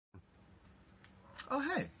Oh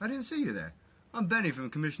hey, I didn't see you there. I'm Benny from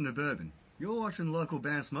Commissioner Bourbon. You're watching local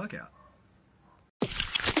band Smokeout.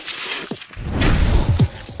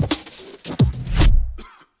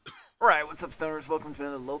 Alright, what's up, stoners? Welcome to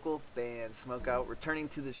another local band Smokeout. Returning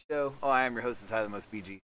to the show, I am your host, is High the Most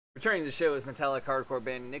BG. Returning to the show is metallic hardcore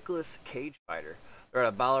band Nicolas Cage Fighter. They're out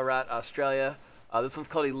of Ballarat, Australia. This one's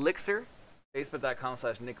called Elixir.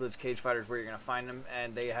 Facebook.com/Nicolas Cage Fighter is where you're gonna find them,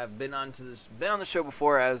 and they have been on the show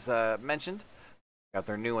before, as mentioned. Got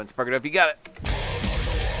their new one. Spark it up, you got it.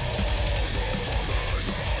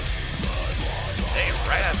 Hey,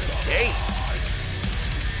 right out the gate.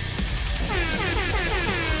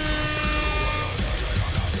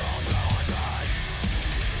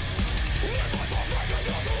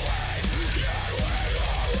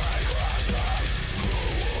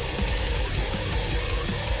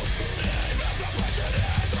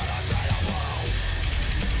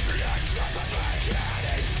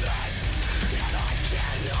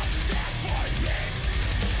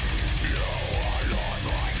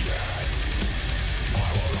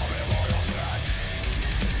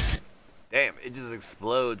 Damn, it just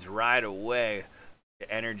explodes right away. The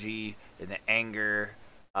energy and the anger.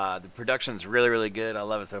 The production's really, really good. I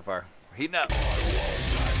love it so far. We're heating up.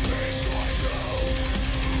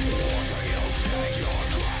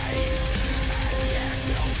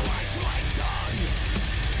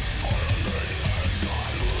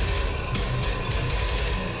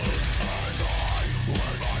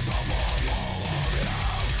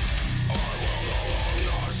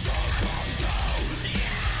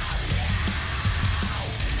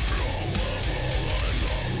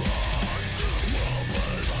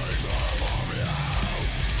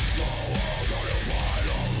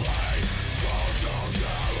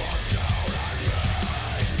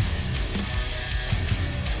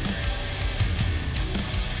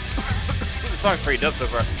 This song's pretty dope so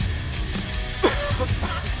far.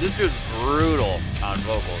 This dude's brutal on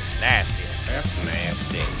vocals. Nasty. That's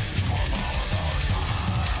nasty.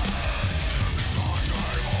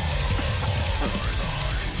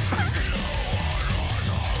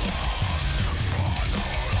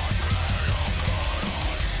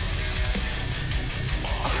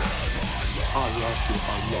 I love you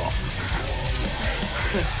a lot.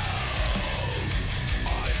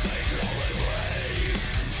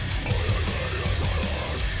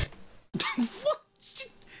 What?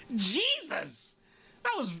 Jesus!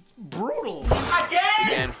 That was brutal.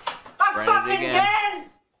 Again. Run it again.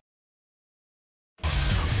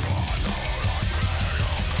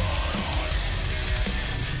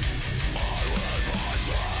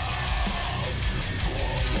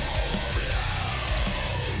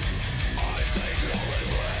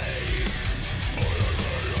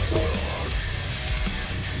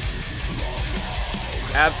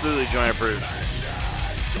 Absolutely joint approved.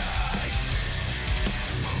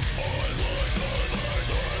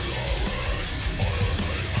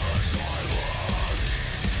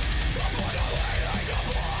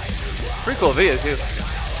 Pretty cool video too.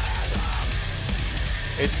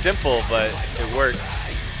 It's simple, but it works.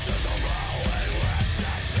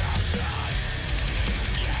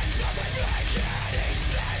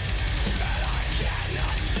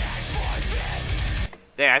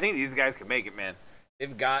 Dang, I think these guys can make it, man.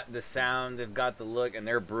 They've got the sound, they've got the look, and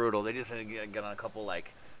they're brutal. They just need to get on a couple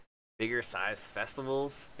like bigger size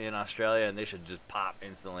festivals in Australia, and they should just pop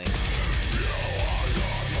instantly.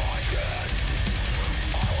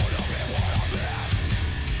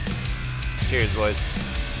 Cheers, boys.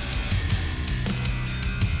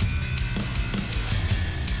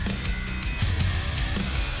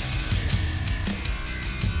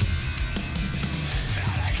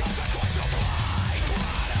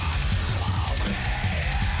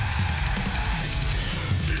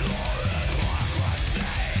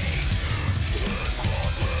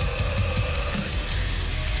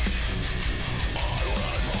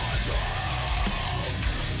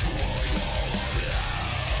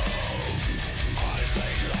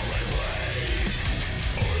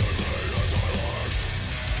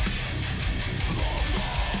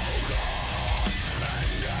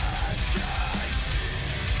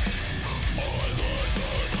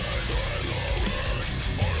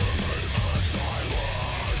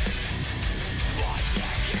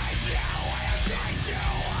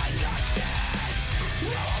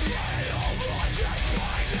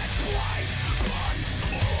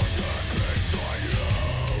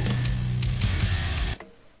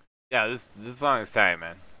 Yeah, this song is tight,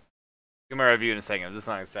 man. Give me a review in a second. This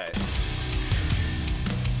song is tight.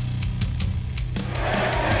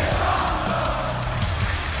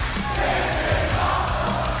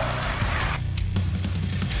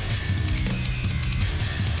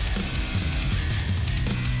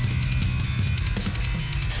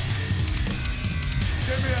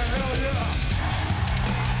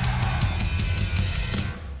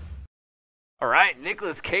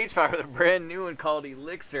 Nicolas Cage fighter with a brand new one called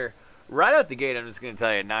Elixir. Right out the gate, I'm just going to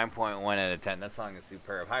tell you, 9.1 out of 10. That song is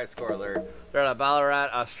superb. High score alert. They're out of Ballarat,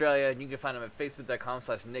 Australia. And you can find them at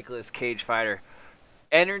facebook.com/Nicolas Cage Fighter.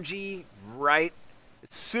 Energy right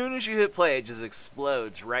as soon as you hit play, it just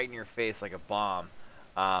explodes right in your face like a bomb.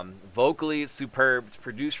 Vocally, it's superb. It's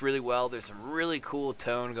produced really well. There's some really cool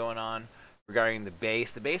tone going on regarding the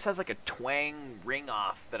bass. The bass has like a twang ring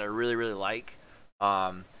off that I really, really like.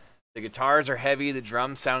 The guitars are heavy. The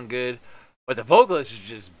drums sound good. But the vocalist is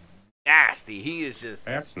just nasty. He is just...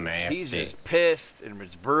 That's nasty. He's just pissed, and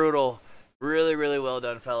it's brutal. Really, really well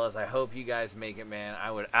done, fellas. I hope you guys make it, man. I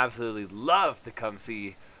would absolutely love to come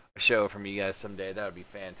see a show from you guys someday. That would be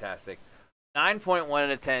fantastic. 9.1 out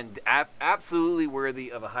of 10. Absolutely worthy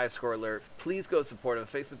of a high score alert. Please go support him.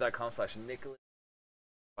 Facebook.com/Nicolas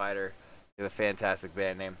Fighter. You have a fantastic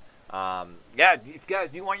band name. Yeah, if you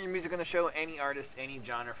guys do you want your music on the show, any artist, any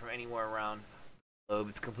genre from anywhere around the globe,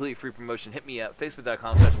 it's completely free promotion. Hit me up.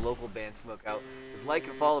 Facebook.com/localbandsmokeout. Just like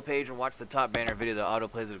and follow the page and watch the top banner video that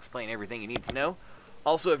autoplays that explain everything you need to know.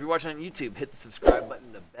 Also, if you're watching on YouTube, hit the subscribe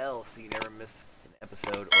button, the bell, so you never miss an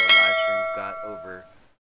episode or a live stream. We've got over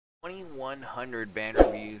 2,100 band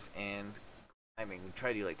reviews, and I mean, we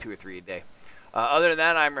try to do like 2 or 3 a day. Other than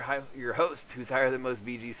that, I'm your host, who's higher than most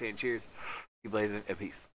BG, saying cheers. Keep blazing, and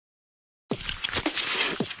peace.